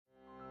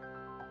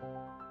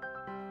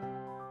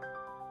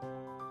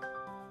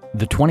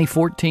The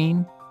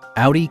 2014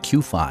 Audi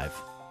Q5.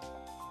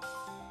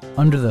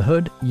 Under the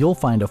hood, you'll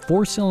find a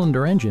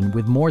 4-cylinder engine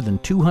with more than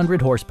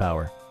 200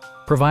 horsepower,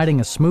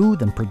 providing a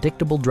smooth and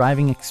predictable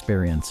driving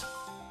experience.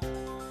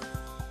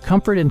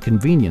 Comfort and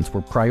convenience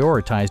were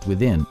prioritized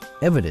within,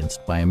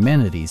 evidenced by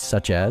amenities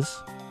such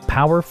as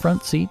power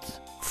front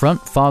seats,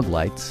 front fog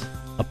lights,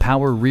 a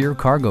power rear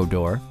cargo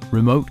door,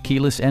 remote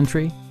keyless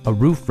entry, a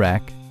roof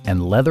rack,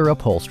 and leather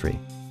upholstery.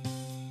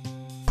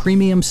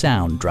 Premium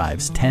sound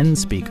drives 10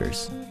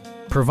 speakers,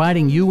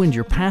 providing you and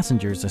your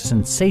passengers a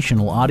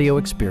sensational audio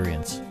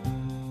experience.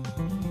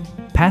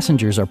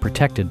 Passengers are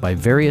protected by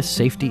various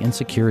safety and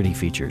security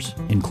features,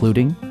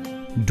 including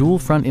dual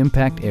front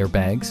impact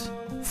airbags,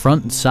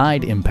 front and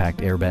side impact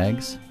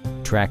airbags,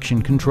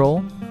 traction control,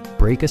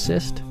 brake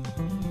assist,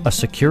 a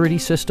security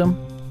system,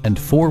 and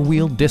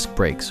 4-wheel disc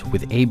brakes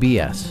with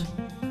ABS.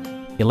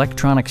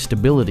 Electronic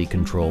stability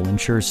control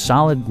ensures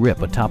solid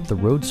grip atop the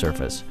road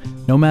surface,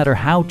 no matter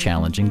how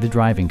challenging the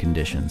driving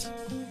conditions.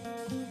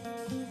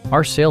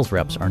 Our sales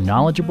reps are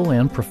knowledgeable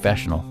and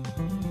professional.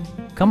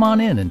 Come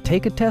on in and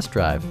take a test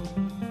drive.